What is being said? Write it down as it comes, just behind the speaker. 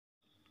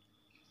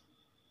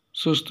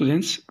So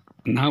students,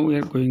 now we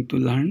are going to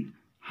learn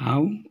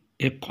how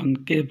a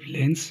concave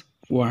lens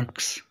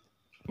works.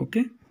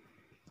 Okay,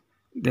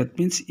 that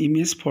means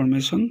image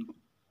formation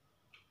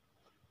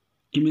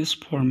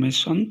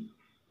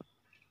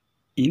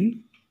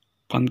in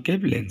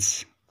concave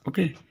lens.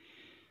 Okay,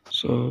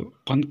 so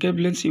concave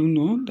lens, you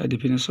know the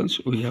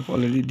definitions we have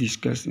already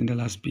discussed in the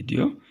last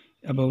video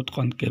about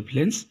concave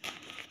lens.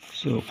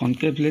 So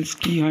concave lens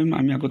ki hoy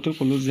ami agote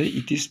kolo je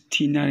it is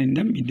thinner in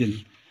the middle.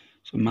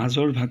 So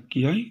major bhag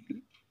ki hoy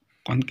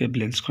concave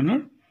lens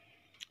khonor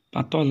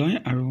patol hoy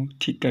aru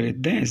thicker at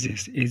the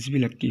edges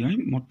bilak ki hoy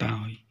mota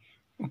hoy.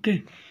 Okay,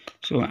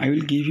 so I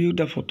will give you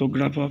the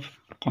photograph of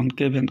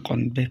concave and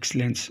convex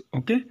lens.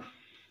 Okay,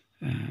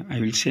 I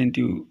will send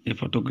you a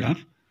photograph.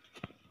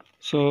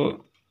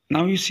 So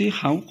now you see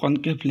how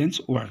concave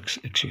lens works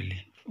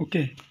actually.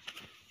 Okay,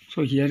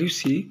 so here you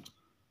see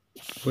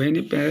when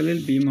a parallel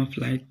beam of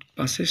light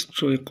passes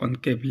through a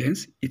concave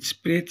lens, it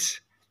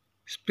spreads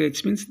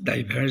means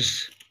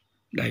diverges.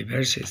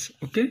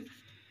 Okay,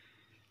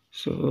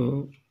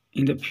 so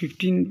in the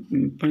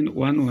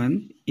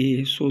 15.11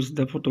 A shows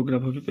the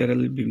photograph of a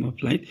parallel beam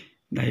of light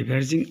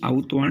diverging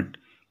outward,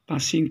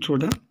 passing through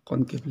the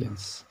concave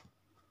lens.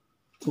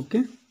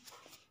 Okay,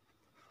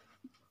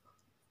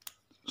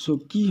 so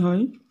ki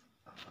hoy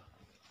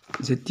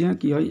jetia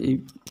ki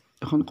hoy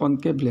ekhon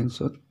concave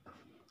lens.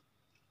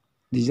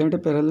 These are the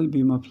parallel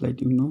beam of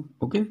light, you know.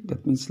 Okay,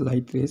 that means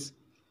light rays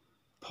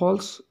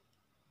falls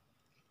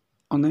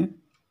on a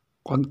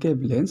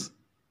concave lens.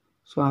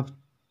 So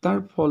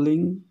after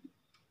falling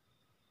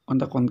on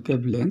the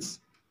concave lens,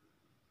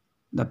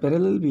 the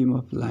parallel beam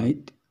of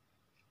light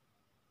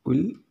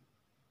will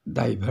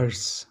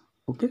diverge.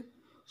 Okay,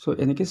 so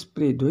enake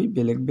spread hoy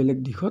beleg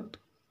dikhot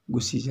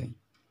gusi jay.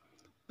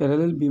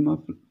 Parallel beam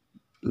of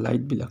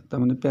light bilak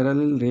tamane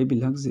parallel ray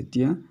bilak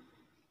jetia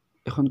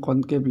ekhon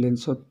concave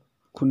lensot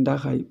খুন্দা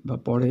খাই বা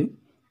পড়ে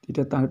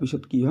এটা তার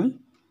পিছত কি হয়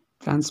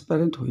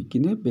transparent হৈ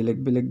কিনে বেলেগ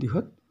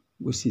দিখত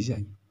গুছি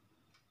যায়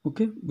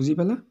ওকে বুজি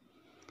পালা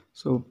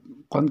সো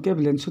কনকেভ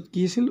লেন্সত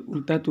কি আছিল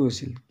উল্টাটো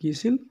আছিল কি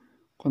আছিল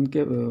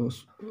কনকেভ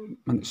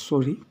মানে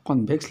সৰি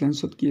কনভেক্স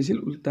লেন্সত কি আছিল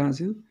উল্টা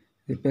আছিল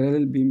যে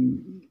প্যারালাল বিম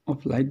অফ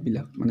লাইট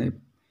বিলাক মানে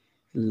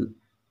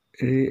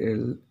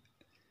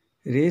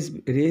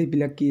ৰে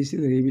বিলাক কি আছিল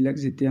ৰে বিলাক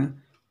যেতিয়া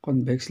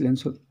কনভেক্স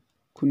লেন্সত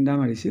খুন্দা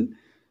মাৰিছিল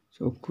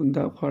সো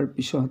খুন্দা খোৱাৰ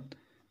পিছত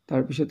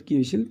তাৰ পিছত কি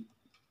হৈছিল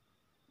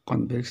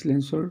কনভেক্স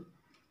লেন্সৰ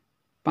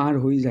পাৰ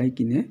হৈ যায়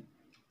কিনে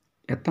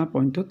এটা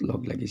পইণ্টত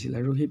লগ লাগিছিল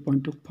আৰু সেই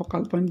পইণ্টক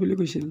ফকাল পইণ্ট বুলি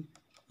কৈছিল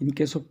in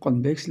case of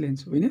convex lens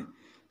হয়নে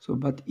so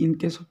but in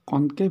case of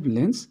concave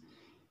lens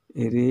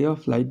এ ৰে অফ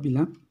লাইট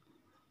বিলাক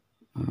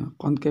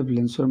কনকেভ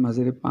লেন্সৰ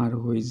মাজেৰে পাৰ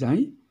হৈ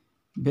যায়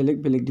বেলেগ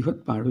দিশত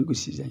পাৰ হৈ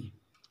গুছি যায়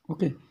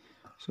ওকে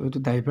সো এটো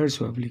ডাইভাৰ্জ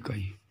হোৱা বুলি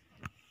কয়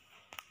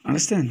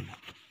আন্ডাৰষ্টেণ্ড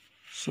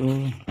so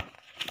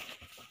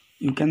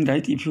you can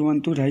write, if you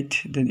want to write,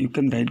 then you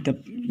can write the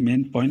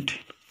main point.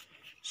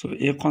 So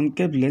a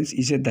concave lens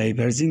is a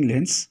diverging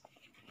lens.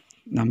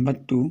 Number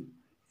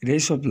 2,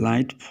 rays of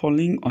light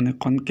falling on a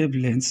concave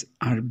lens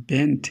are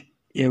bent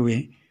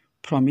away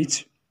from its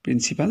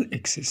principal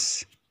axis.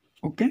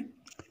 Okay,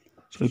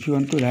 so if you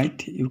want to write,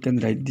 you can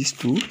write these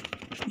two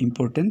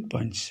important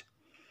points.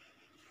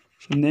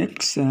 So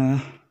next,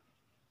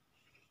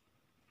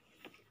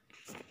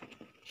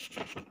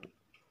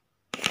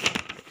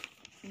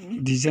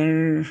 these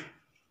are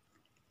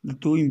the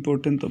two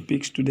important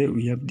topics today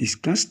we have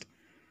discussed.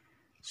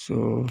 So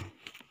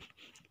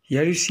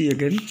here you see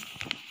again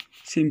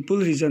simple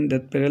reason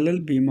that parallel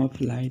beam of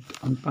light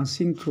on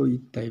passing through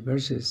it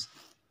diverges.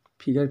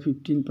 Figure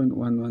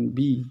 15.11b,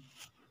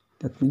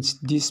 that means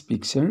this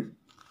picture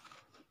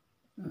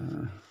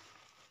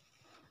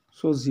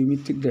shows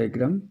geometric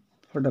diagram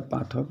for the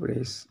path of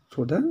rays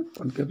through the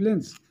concave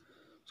lens.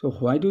 So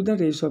why do the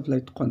rays of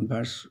light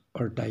converge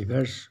or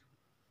diverge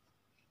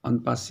on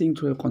passing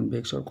through a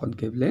convex or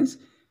concave lens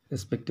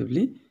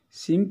respectively?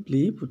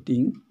 Simply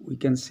putting, we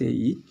can say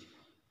it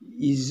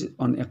is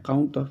on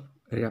account of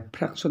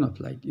refraction of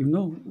light. You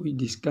know, we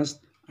discussed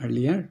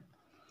earlier.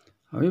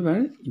 However,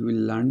 you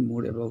will learn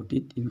more about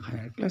it in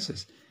higher classes.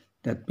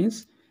 That means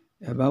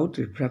about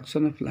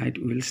refraction of light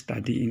we will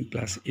study in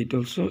class 8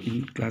 also, in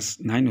class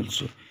 9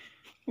 also.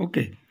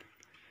 Okay,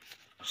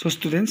 so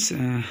students,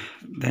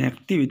 the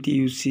activity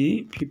you see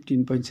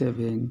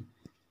 15.7.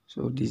 so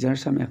these are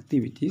some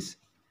activities.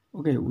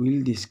 Okay, we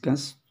will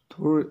discuss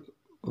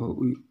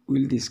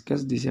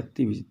this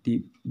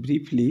activity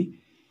briefly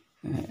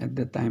at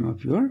the time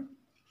of your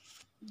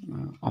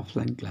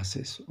offline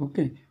classes.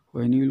 Okay,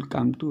 when you will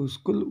come to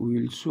school, we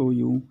will show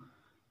you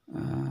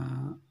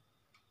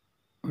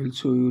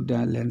the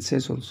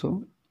lenses also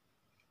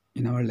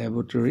in our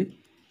laboratory,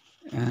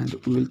 and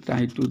we will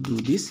try to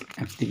do this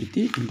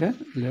activity in the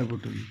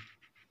laboratory.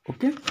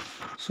 Okay,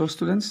 so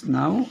students,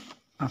 now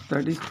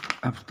after these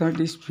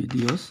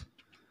videos,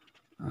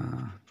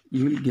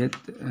 you will get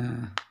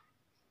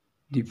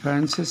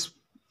differences.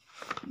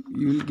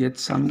 You will get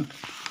some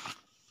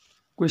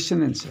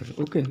question answer.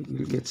 Okay, you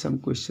will get some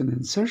question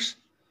answers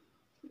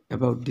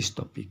about this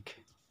topic.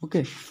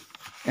 Okay,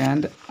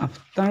 And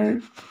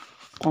after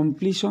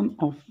completion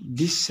of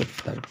this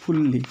chapter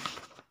fully,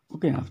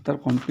 okay, after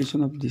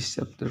completion of this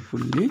chapter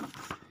fully,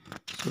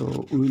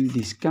 so we will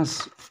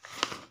discuss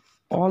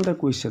all the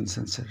questions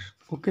answers.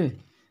 Okay,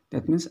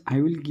 that means I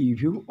will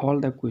give you all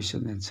the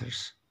question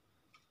answers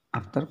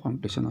after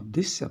completion of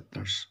these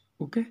chapters.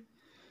 Okay,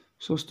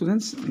 so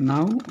students,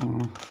 now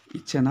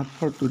it's enough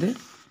for today.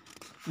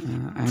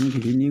 I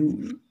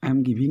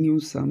am giving you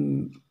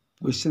some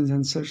questions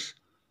answers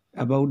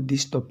about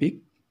this topic,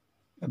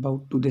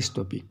 about today's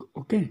topic.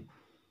 Okay,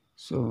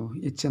 so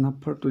it's enough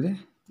for today.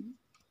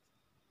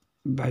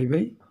 Bye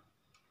bye,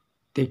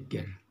 take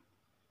care.